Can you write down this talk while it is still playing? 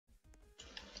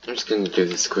I'm just gonna do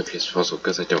this as quickly as possible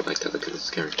because I don't like to look at this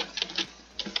character.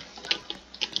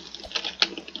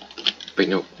 Wait,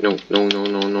 no.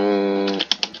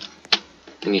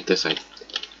 I need this side.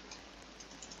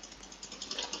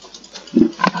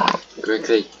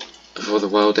 Quickly, before the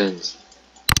world ends.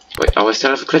 Wait, oh, I still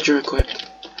have a glitcher equipped.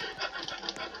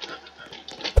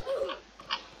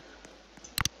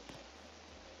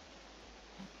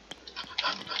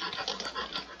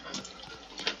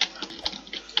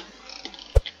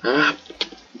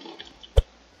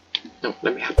 No,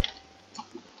 let me have.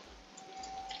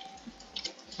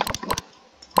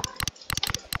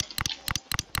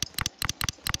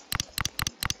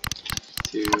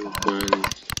 2, 1.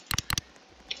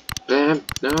 Bam!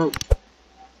 No!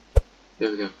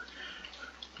 There we go.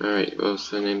 Alright,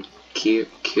 also named Kyo.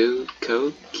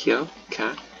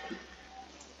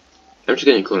 I'm just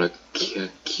gonna call it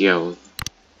Kyo.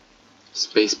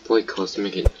 Space Boy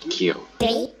Cosmic and Kyo.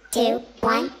 3, 2,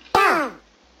 1, go!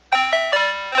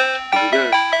 Here we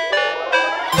go.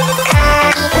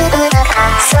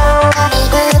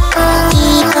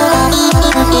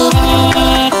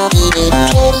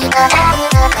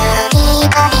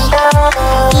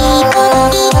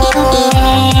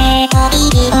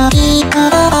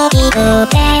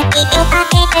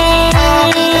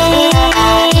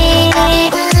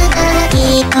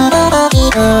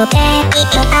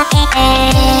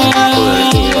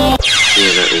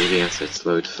 Let all the assets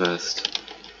load first.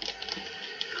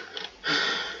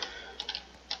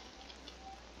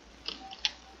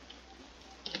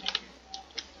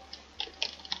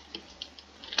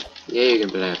 Yeah, you can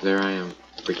believe, there I am.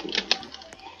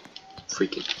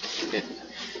 Freaking. Yeah.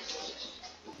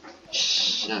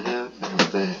 Shut up,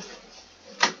 Albert.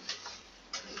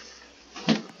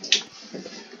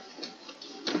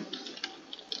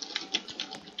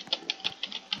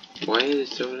 Why is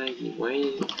it so laggy? Why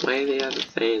are the other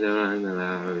things that aren't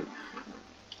allowed?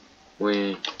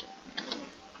 Where?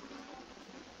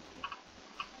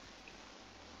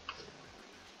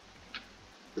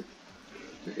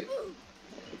 Okay.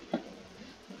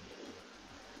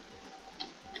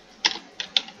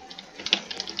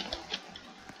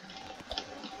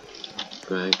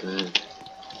 Go ahead.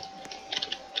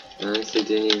 Honestly,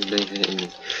 didn't even make it in me.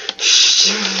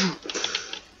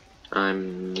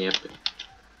 I'm yapping.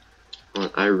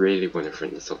 Well, I really want to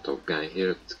friend this hot dog guy. He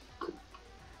looks cool.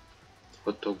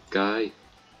 Hot dog guy.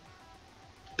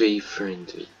 Be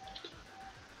friended.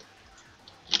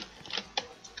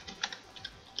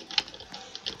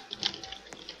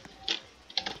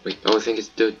 Wait, oh, I think it's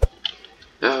good.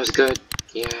 That was good.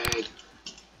 Yay.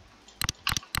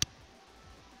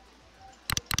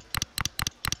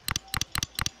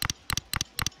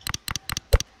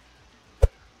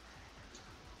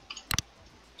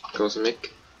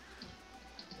 Cosmic.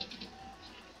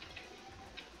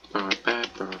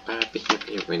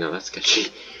 Wait, no, that's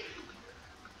sketchy.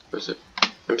 What's it?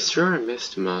 I'm sure I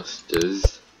missed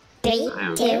Masters. 3,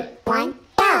 2, 1,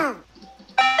 go!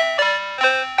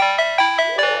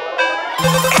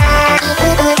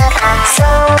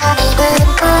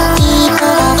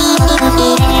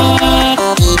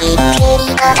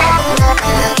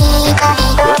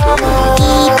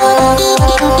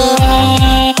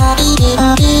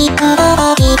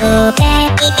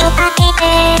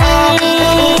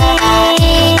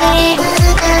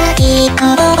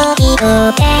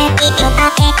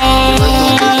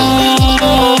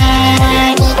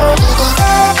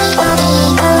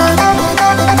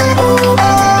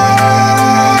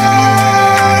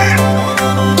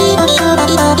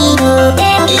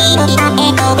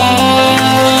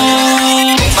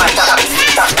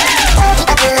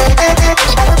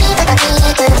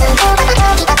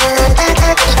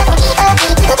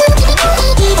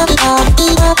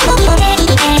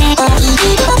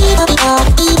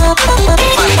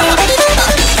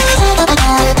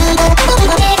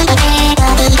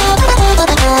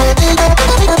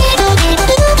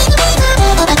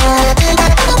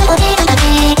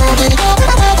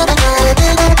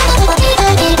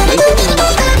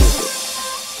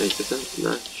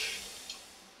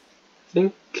 I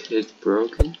think it's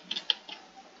broken.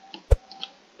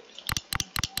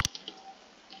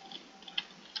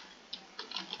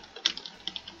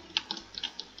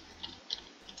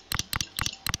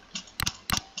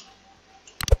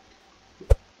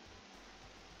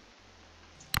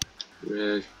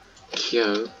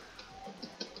 Kyo.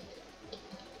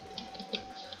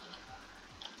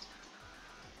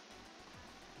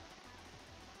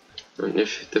 And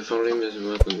if the volume is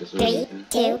up on this one, 3,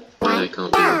 2, 1, I can't do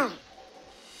it. go!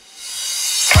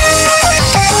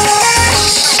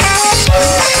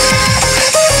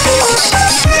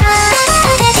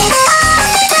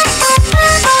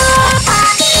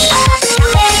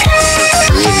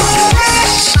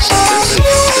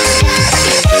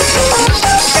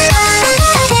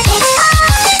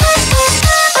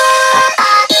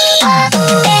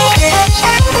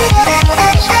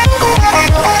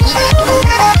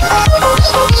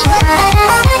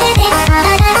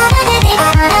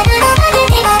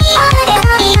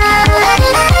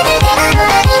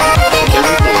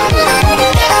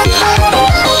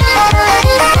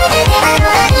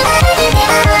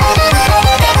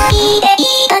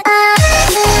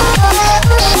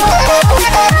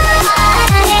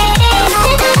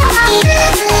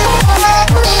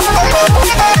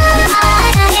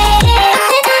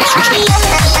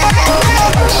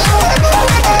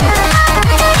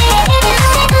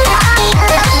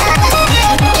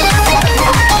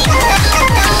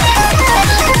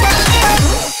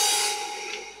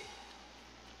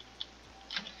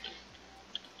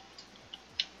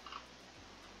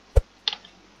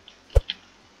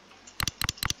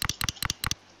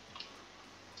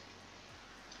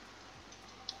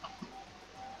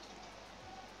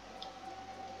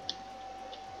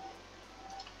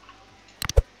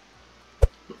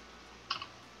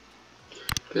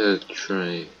 Gotta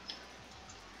try.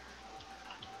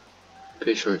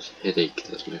 Pretty sure it's Headache,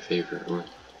 that's my favorite one.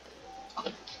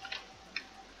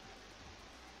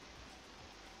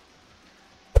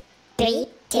 Three,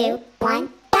 two,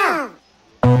 one, go!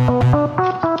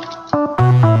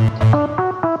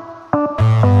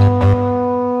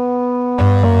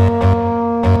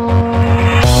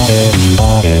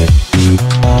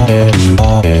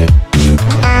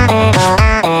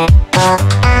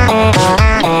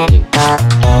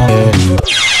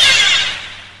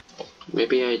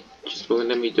 Maybe I just won't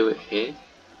let me do it here.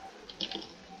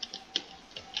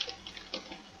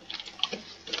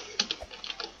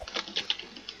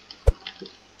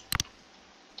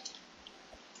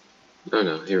 Oh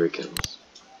no, here it comes.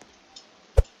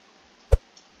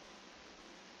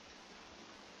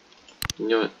 You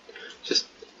know what? Just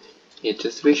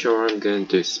to be sure, I'm gonna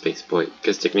do Spaceboy,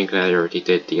 because technically I already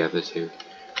did the other two.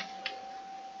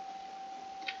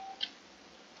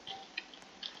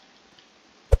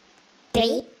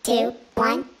 Three, two,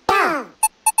 one, go!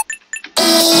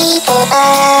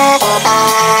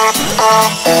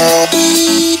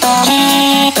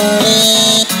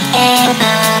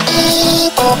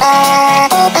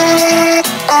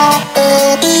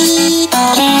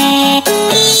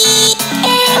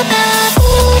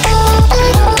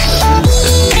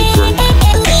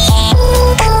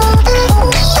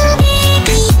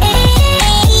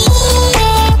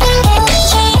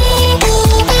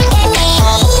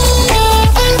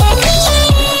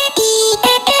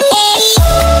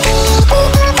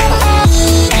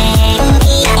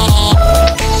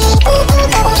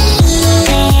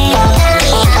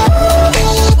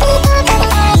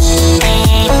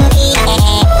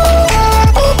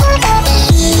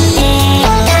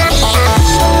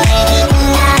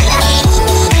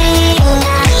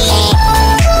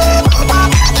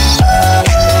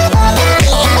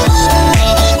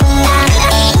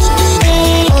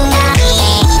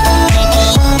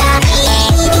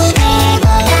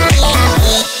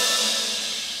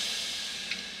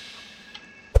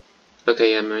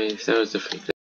 Okay, that was the